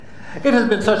It has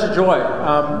been such a joy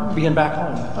being back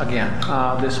home again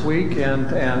this week and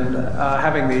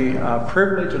having the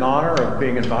privilege and honor of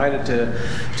being invited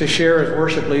to share as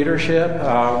worship leadership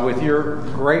with your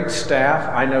great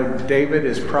staff. I know David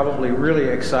is probably really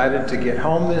excited to get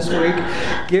home this week.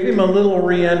 Give him a little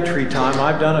re-entry time.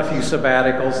 I've done a few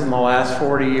sabbaticals in the last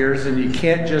 40 years, and you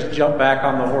can't just jump back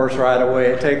on the horse right away.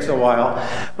 It takes a while.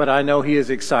 But I know he is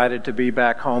excited to be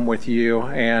back home with you.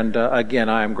 And again,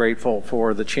 I am grateful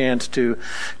for the chance to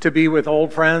be with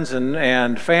old friends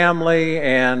and family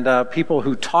and people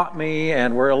who taught me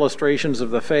and were illustrations of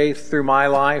the faith through my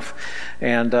life,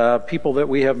 and people that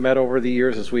we have met over the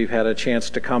years as we've had a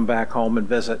chance to come back home and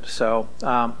visit. So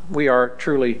we are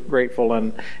truly grateful,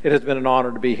 and it has been an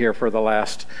honor to be here for the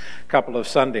last couple of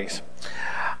Sundays.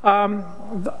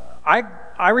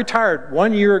 I retired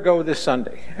 1 year ago this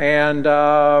Sunday, and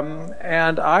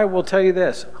I will tell you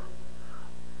this: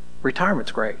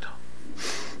 retirement's great.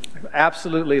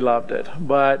 Absolutely loved it,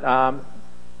 but I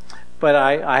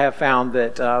have found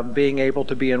that being able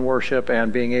to be in worship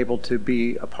and being able to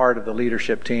be a part of the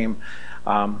leadership team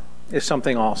is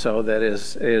something also that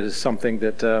is something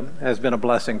that has been a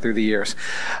blessing through the years.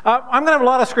 I'm going to have a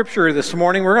lot of scripture this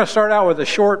morning. We're going to start out with a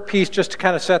short piece just to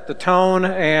kind of set the tone,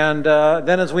 and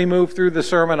then as we move through the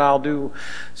sermon, I'll do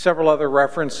several other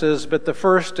references. But the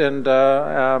first and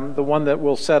the one that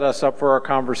will set us up for our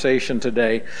conversation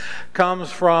today comes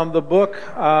from the book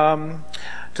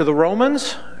to the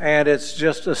Romans, and it's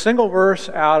just a single verse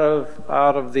out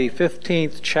of the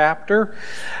 15th chapter.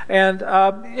 And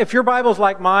if your Bible's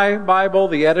like my Bible,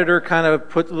 the editor kind of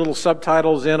put little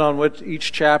subtitles in on what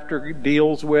each chapter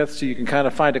deals with, so you can kind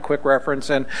of find a quick reference.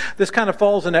 And this kind of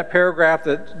falls in that paragraph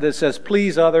that says,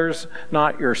 "Please others,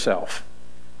 not yourself."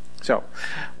 So,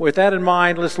 with that in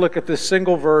mind, let's look at this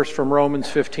single verse from Romans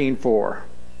 15:4.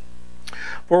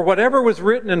 "For whatever was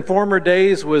written in former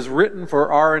days was written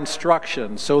for our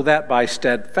instruction, so that by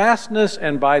steadfastness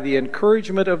and by the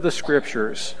encouragement of the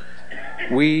Scriptures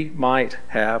we might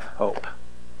have hope."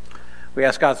 We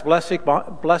ask God's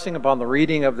blessing upon the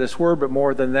reading of this word, but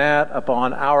more than that,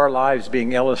 upon our lives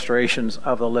being illustrations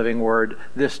of the living word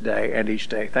this day and each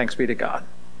day. Thanks be to God.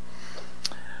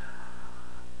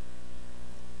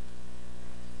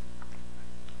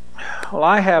 Well,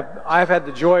 I've had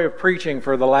the joy of preaching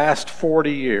for the last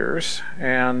 40 years,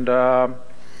 and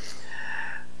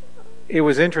it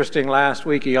was interesting. Last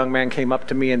week, a young man came up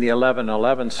to me in the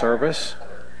 11:11 service,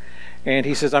 and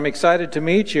he says, "I'm excited to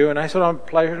meet you." And I said, "Oh,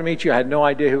 pleasure to meet you." I had no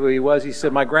idea who he was. He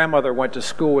said, "My grandmother went to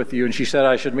school with you, and she said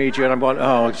I should meet you." And I'm going,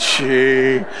 "Oh,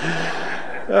 gee.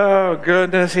 Oh,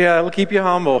 goodness. Yeah, it'll keep you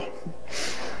humble."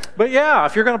 But yeah,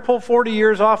 if you're going to pull 40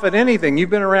 years off at anything, you've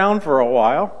been around for a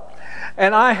while.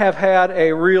 And I have had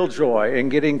a real joy in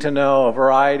getting to know a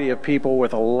variety of people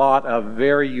with a lot of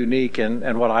very unique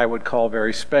and what I would call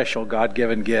very special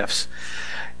God-given gifts.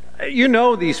 You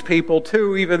know these people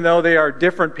too, even though they are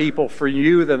different people for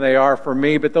you than they are for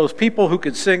me. But those people who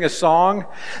could sing a song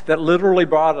that literally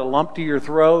brought a lump to your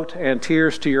throat and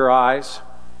tears to your eyes.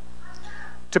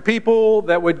 To people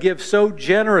that would give so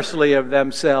generously of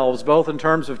themselves, both in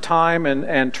terms of time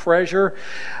and treasure,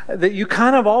 that you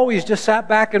kind of always just sat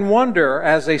back and wonder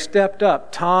as they stepped up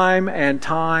time and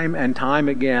time and time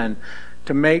again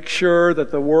to make sure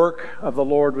that the work of the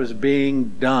Lord was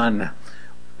being done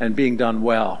and being done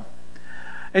well.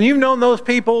 And you've known those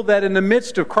people that in the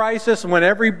midst of crisis, when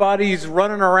everybody's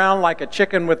running around like a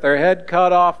chicken with their head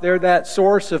cut off, they're that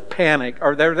source of panic,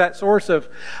 or they're that source of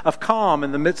calm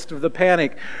in the midst of the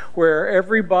panic, where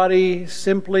everybody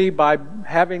simply by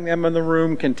having them in the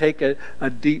room can take a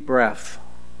deep breath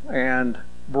and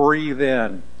breathe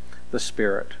in the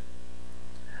Spirit.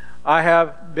 I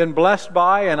have been blessed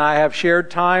by and I have shared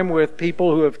time with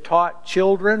people who have taught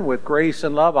children with grace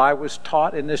and love. I was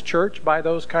taught in this church by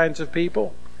those kinds of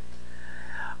people.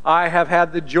 I have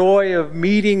had the joy of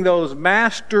meeting those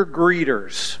master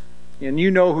greeters. And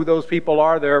you know who those people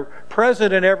are. They're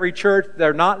present in every church.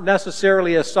 They're not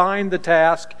necessarily assigned the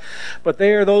task, but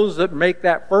they are those that make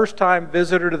that first-time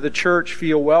visitor to the church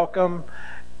feel welcome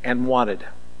and wanted.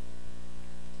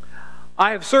 I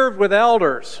have served with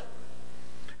elders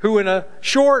who in a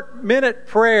short minute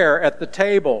prayer at the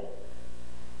table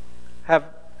have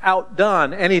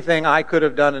outdone anything I could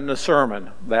have done in the sermon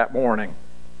that morning.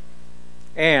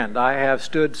 And I have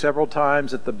stood several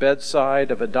times at the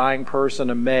bedside of a dying person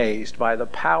amazed by the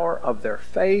power of their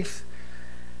faith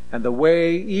and the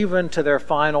way, even to their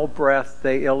final breath,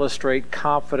 they illustrate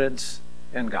confidence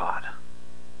in God.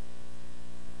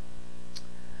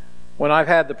 When I've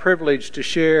had the privilege to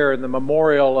share in the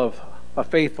memorial of a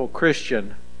faithful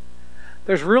Christian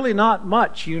there's really not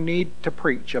much you need to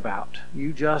preach about.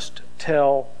 You just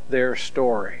tell their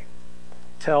story.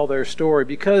 Tell their story,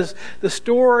 because the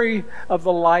story of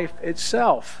the life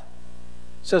itself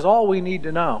says all we need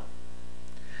to know.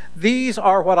 These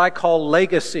are what I call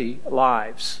legacy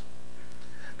lives,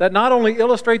 that not only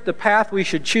illustrate the path we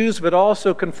should choose, but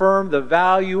also confirm the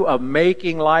value of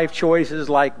making life choices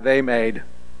like they made.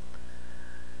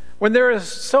 When there is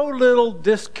so little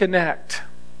disconnect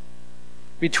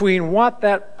between what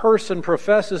that person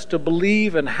professes to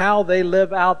believe and how they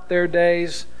live out their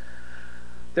days,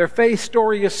 their faith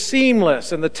story is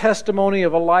seamless, and the testimony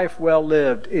of a life well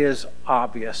lived is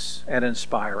obvious and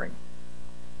inspiring.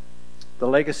 The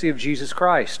legacy of Jesus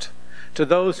Christ to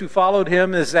those who followed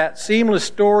him is that seamless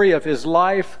story of his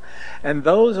life, and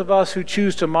those of us who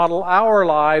choose to model our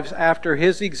lives after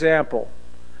his example.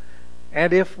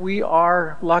 And if we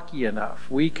are lucky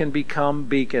enough, we can become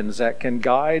beacons that can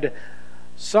guide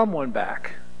someone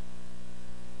back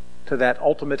to that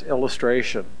ultimate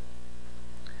illustration.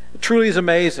 It truly is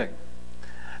amazing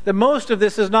that most of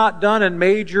this is not done in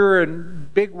major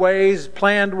and big ways,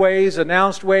 planned ways,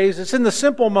 announced ways. It's in the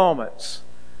simple moments.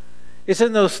 It's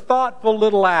in those thoughtful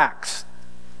little acts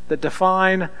that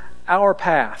define our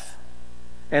path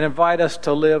and invite us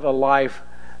to live a life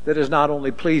that is not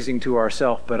only pleasing to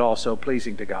ourselves, but also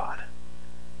pleasing to God.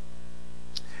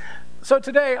 So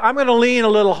today, I'm going to lean a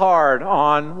little hard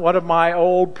on one of my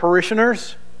old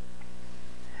parishioners.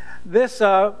 This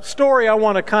story I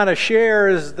want to kind of share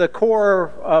is the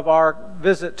core of our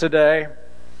visit today.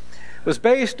 It was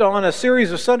based on a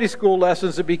series of Sunday school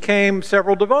lessons that became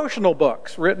several devotional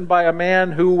books written by a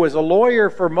man who was a lawyer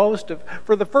for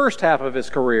the first half of his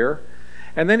career,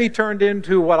 and then he turned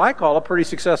into what I call a pretty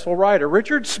successful writer.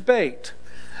 Richard Speight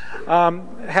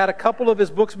had a couple of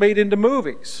his books made into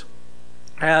movies,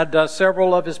 had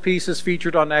several of his pieces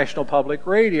featured on National Public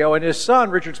Radio, and his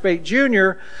son, Richard Speight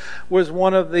Jr., was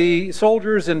one of the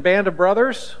soldiers in Band of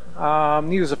Brothers.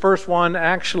 He was the first one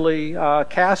actually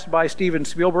cast by Steven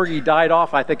Spielberg. He died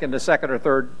off, I think, in the second or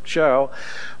third show,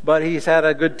 but he's had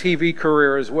a good TV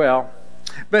career as well.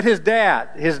 But his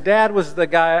dad was the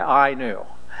guy I knew.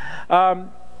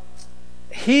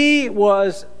 He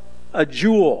was a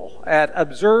jewel at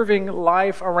observing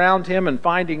life around him and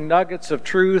finding nuggets of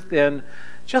truth in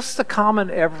just the common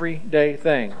everyday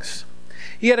things.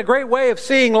 He had a great way of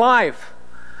seeing life,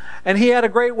 and he had a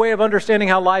great way of understanding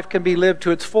how life can be lived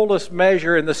to its fullest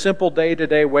measure in the simple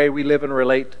day-to-day way we live and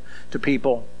relate to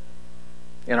people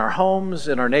in our homes,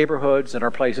 in our neighborhoods, in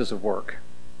our places of work.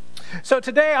 So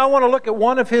today I want to look at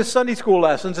one of his Sunday school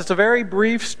lessons. It's a very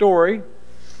brief story,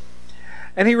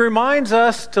 and he reminds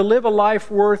us to live a life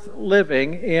worth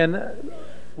living in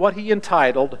what he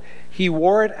entitled, "He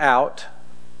Wore It Out,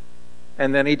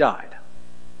 and Then He Died."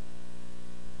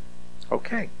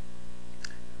 Okay.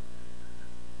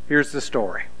 Here's the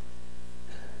story.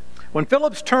 When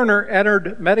Phillips Turner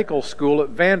entered medical school at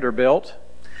Vanderbilt,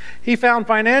 he found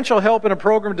financial help in a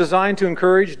program designed to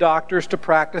encourage doctors to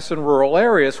practice in rural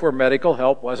areas where medical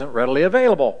help wasn't readily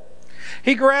available.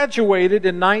 He graduated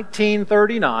in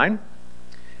 1939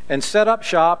 and set up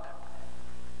shop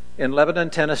in Lebanon,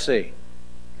 Tennessee,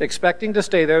 expecting to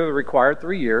stay there the required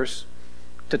 3 years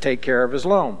to take care of his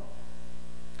loan.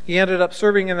 He ended up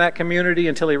serving in that community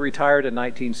until he retired in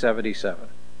 1977.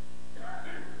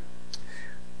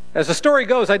 As the story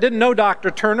goes, I didn't know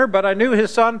Dr. Turner, but I knew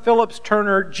his son, Phillips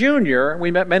Turner Jr. We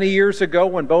met many years ago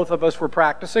when both of us were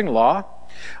practicing law.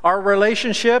 Our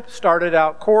relationship started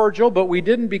out cordial, but we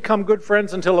didn't become good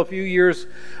friends until a few years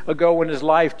ago when his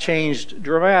life changed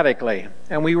dramatically.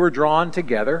 And we were drawn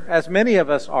together, as many of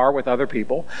us are with other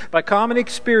people, by common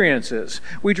experiences.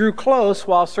 We drew close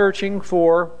while searching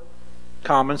for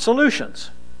common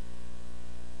solutions.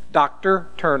 Dr.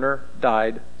 Turner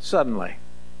died suddenly.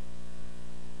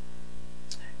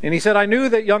 And he said, I knew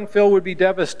that young Phil would be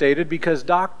devastated because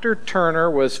Dr. Turner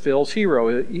was Phil's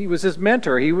hero. He was his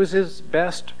mentor. He was his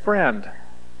best friend.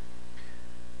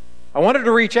 I wanted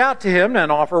to reach out to him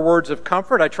and offer words of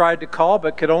comfort. I tried to call,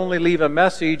 but could only leave a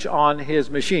message on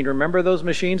his machine. Remember those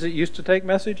machines that used to take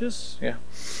messages? Yeah.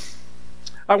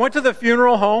 I went to the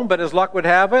funeral home, but as luck would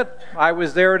have it, I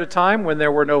was there at a time when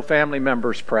there were no family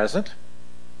members present.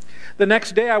 The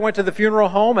next day I went to the funeral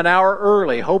home an hour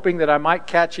early, hoping that I might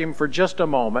catch him for just a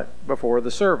moment before the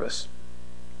service.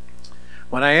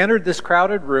 When I entered this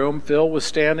crowded room, Phil was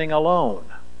standing alone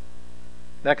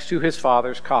next to his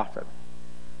father's coffin.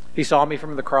 He saw me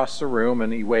from across the room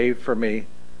and he waved for me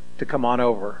to come on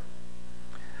over.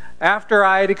 After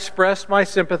I had expressed my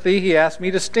sympathy, he asked me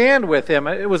to stand with him.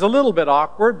 It was a little bit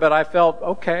awkward, but I felt,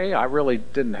 okay, I really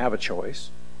didn't have a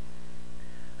choice.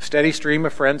 A steady stream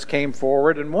of friends came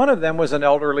forward, and one of them was an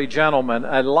elderly gentleman,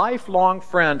 a lifelong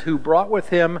friend who brought with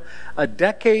him a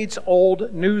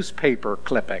decades-old newspaper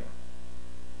clipping.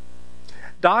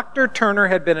 Dr. Turner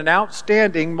had been an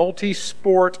outstanding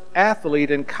multi-sport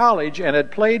athlete in college and had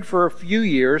played for a few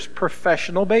years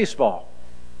professional baseball.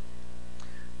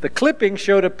 The clipping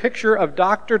showed a picture of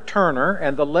Dr. Turner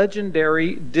and the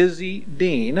legendary Dizzy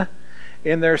Dean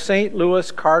in their St.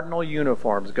 Louis Cardinal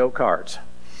uniforms. Go Cards.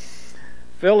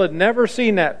 Phil had never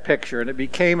seen that picture, and it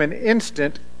became an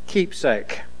instant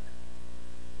keepsake.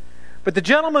 But the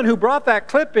gentleman who brought that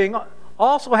clipping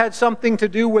also had something to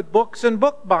do with books and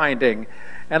bookbinding.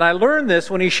 And I learned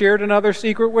this when he shared another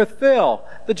secret with Phil.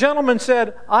 The gentleman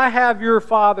said, "I have your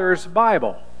father's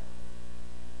Bible."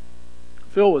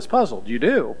 Phil was puzzled. "You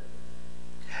do?"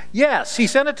 "Yes, he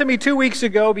sent it to me 2 weeks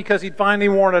ago because he'd finally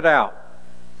worn it out.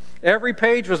 Every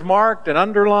page was marked and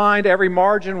underlined, every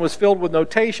margin was filled with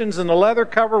notations, and the leather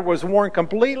cover was worn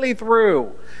completely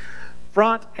through,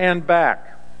 front and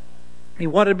back. He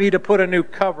wanted me to put a new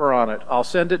cover on it. I'll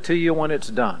send it to you when it's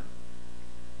done."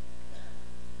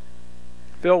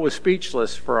 Phil was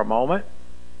speechless for a moment.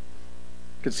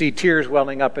 Could see tears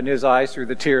welling up in his eyes through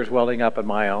the tears welling up in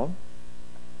my own.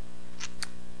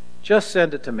 "Just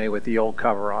send it to me with the old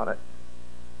cover on it,"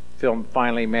 Phil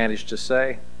finally managed to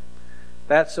say.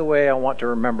 "That's the way I want to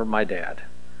remember my dad,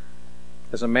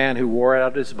 as a man who wore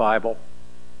out his Bible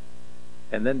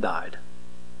and then died."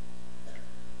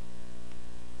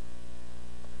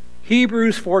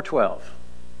 Hebrews 4:12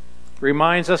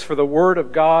 reminds us, "For the word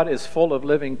of God is full of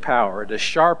living power. It is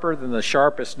sharper than the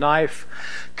sharpest knife,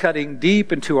 cutting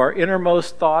deep into our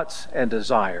innermost thoughts and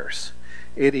desires.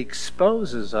 It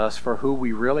exposes us for who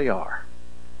we really are."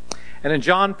 And in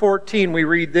John 14, we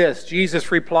read this.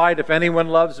 Jesus replied, "If anyone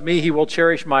loves me, he will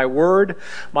cherish my word.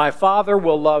 My Father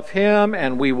will love him,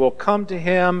 and we will come to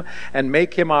him and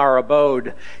make him our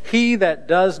abode. He that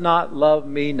does not love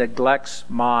me neglects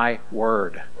my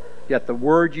word. Yet the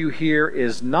word you hear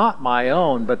is not my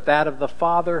own, but that of the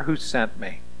Father who sent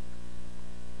me."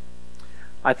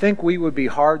 I think we would be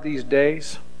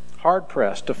hard-pressed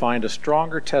to find a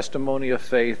stronger testimony of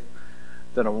faith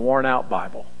than a worn-out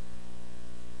Bible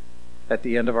at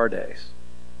the end of our days.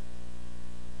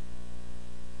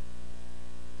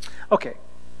 Okay,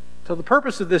 so the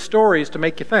purpose of this story is to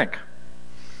make you think.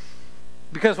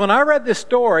 Because when I read this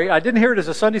story, I didn't hear it as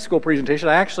a Sunday school presentation.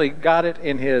 I actually got it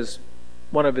in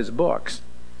one of his books.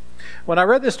 When I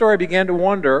read this story, I began to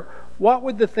wonder, what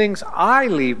would the things I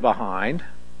leave behind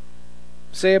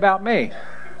say about me?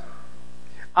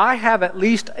 I have at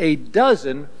least a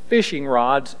dozen fishing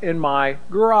rods in my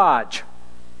garage.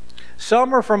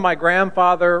 Some are from my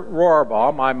grandfather,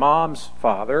 Rohrbaugh, my mom's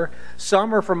father.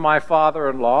 Some are from my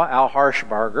father-in-law, Al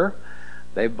Harshbarger.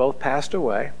 They've both passed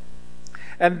away.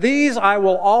 And these I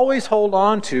will always hold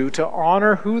on to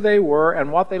honor who they were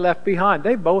and what they left behind.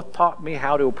 They both taught me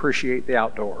how to appreciate the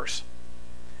outdoors.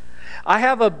 I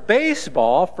have a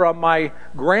baseball from my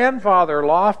grandfather,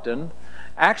 Lofton.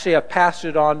 Actually, I've passed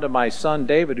it on to my son,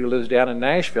 David, who lives down in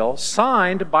Nashville,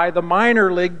 signed by the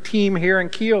minor league team here in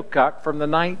Keokuk from the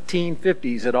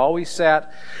 1950s. It always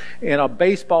sat in a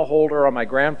baseball holder on my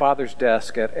grandfather's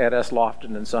desk at S.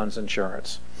 Lofton & Sons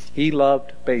Insurance. He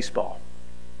loved baseball.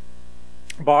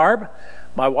 Barb,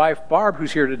 my wife Barb,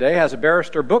 who's here today, has a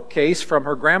Barrister bookcase from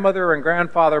her grandmother and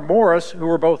grandfather Morris, who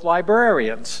were both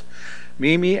librarians.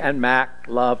 Mimi and Mac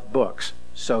love books.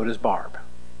 So does Barb.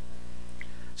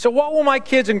 So what will my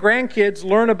kids and grandkids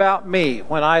learn about me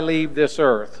when I leave this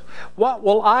earth? What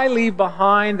will I leave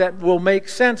behind that will make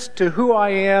sense to who I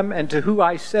am and to who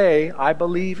I say I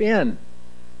believe in?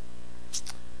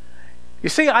 You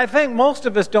see, I think most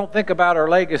of us don't think about our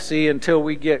legacy until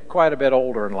we get quite a bit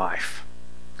older in life.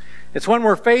 It's when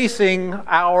we're facing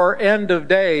our end of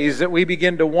days that we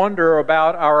begin to wonder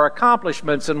about our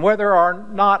accomplishments and whether or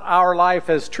not our life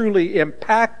has truly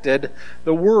impacted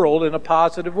the world in a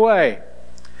positive way.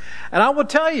 And I will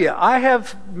tell you, I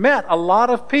have met a lot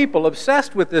of people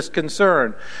obsessed with this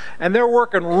concern, and they're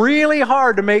working really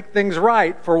hard to make things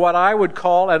right for what I would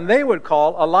call, and they would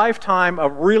call, a lifetime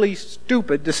of really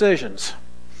stupid decisions.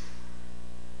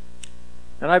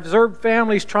 And I've observed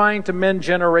families trying to mend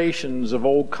generations of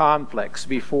old conflicts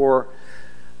before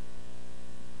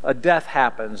a death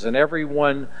happens and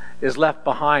everyone is left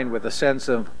behind with a sense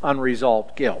of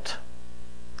unresolved guilt.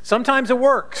 Sometimes it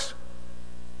works.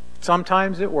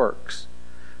 Sometimes it works.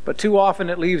 But too often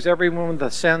it leaves everyone with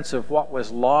a sense of what was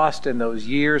lost in those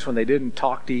years when they didn't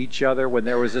talk to each other, when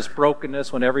there was this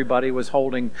brokenness, when everybody was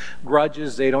holding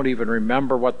grudges. They don't even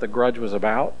remember what the grudge was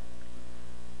about.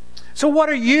 So what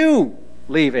are you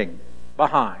leaving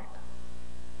behind?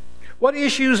 What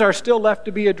issues are still left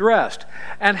to be addressed?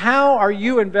 And how are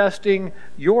you investing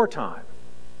your time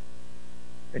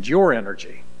and your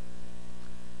energy?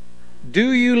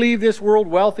 Do you leave this world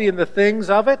wealthy in the things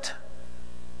of it,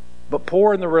 but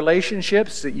poor in the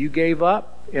relationships that you gave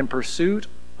up in pursuit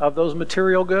of those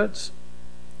material goods?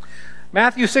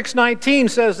 Matthew 6:19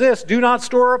 says this, "Do not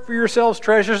store up for yourselves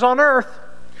treasures on earth,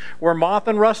 where moth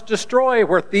and rust destroy,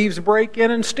 where thieves break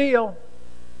in and steal."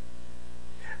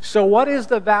 So what is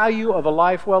the value of a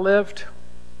life well lived?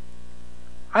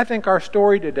 I think our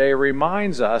story today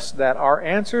reminds us that our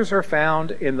answers are found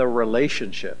in the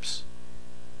relationships,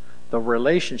 the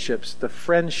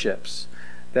friendships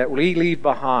that we leave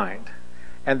behind,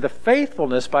 and the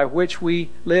faithfulness by which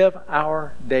we live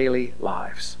our daily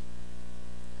lives.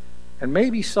 And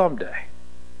maybe someday,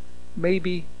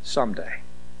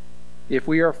 if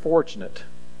we are fortunate,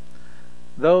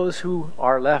 those who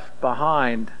are left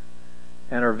behind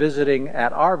and are visiting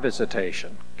at our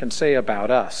visitation can say about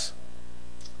us,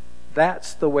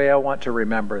 "That's the way I want to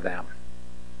remember them,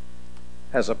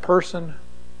 as a person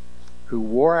who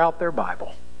wore out their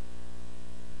Bible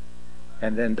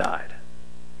and then died."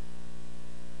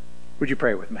 Would you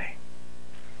pray with me?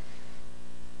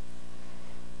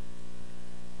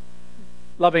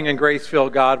 Loving and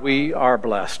grace-filled God, we are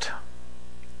blessed.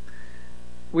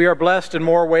 We are blessed in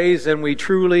more ways than we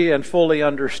truly and fully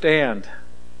understand.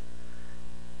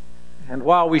 And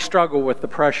while we struggle with the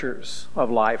pressures of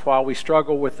life, while we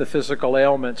struggle with the physical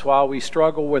ailments, while we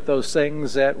struggle with those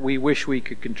things that we wish we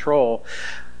could control,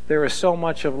 there is so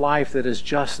much of life that is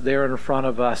just there in front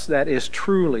of us that is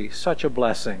truly such a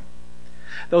blessing.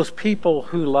 Those people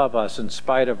who love us in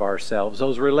spite of ourselves,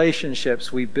 those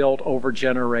relationships we built over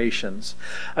generations,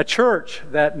 a church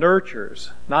that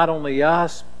nurtures not only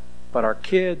us, but our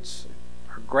kids,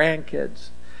 our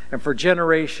grandkids, and for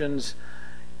generations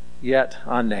yet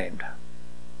unnamed.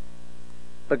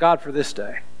 But God, for this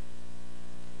day,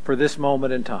 for this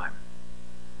moment in time,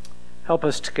 help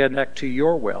us to connect to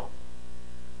your will,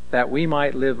 that we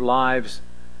might live lives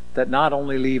that not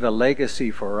only leave a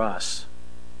legacy for us,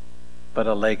 but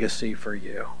a legacy for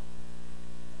you.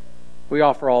 We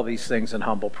offer all these things in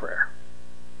humble prayer.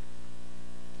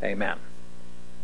 Amen.